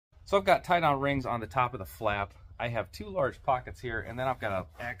So I've got tie-down rings on the top of the flap. I have 2 large pockets here, and then I've got an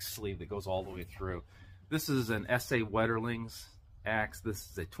axe sleeve that goes all the way through. This is an SA Wetterlings axe. This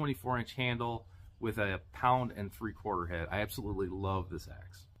is a 24-inch handle with a 1.75 pound head. I absolutely love this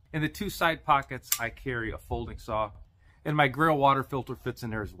axe. In the 2 side pockets, I carry a folding saw, and my grill water filter fits in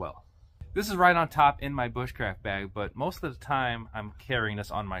there as well. This is right on top in my bushcraft bag, but most of the time I'm carrying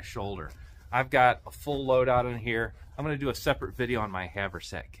this on my shoulder. I've got a full load out in here. I'm going to do a separate video on my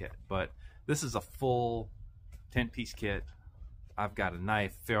Haversack kit, but this is a full 10-piece kit. I've got a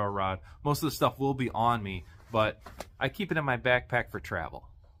knife, ferro rod. Most of the stuff will be on me, but I keep it in my backpack for travel.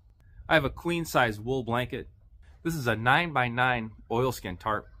 I have a queen size wool blanket. This is a 9x9 oilskin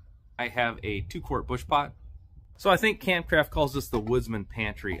tarp. I have a 2-quart bush pot. So I think Campcraft calls this the woodsman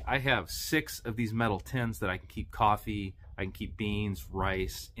pantry. I have 6 of these metal tins that I can keep coffee, I can keep beans,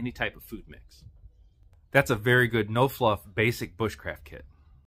 rice, any type of food mix. That's a very good no fluff basic bushcraft kit.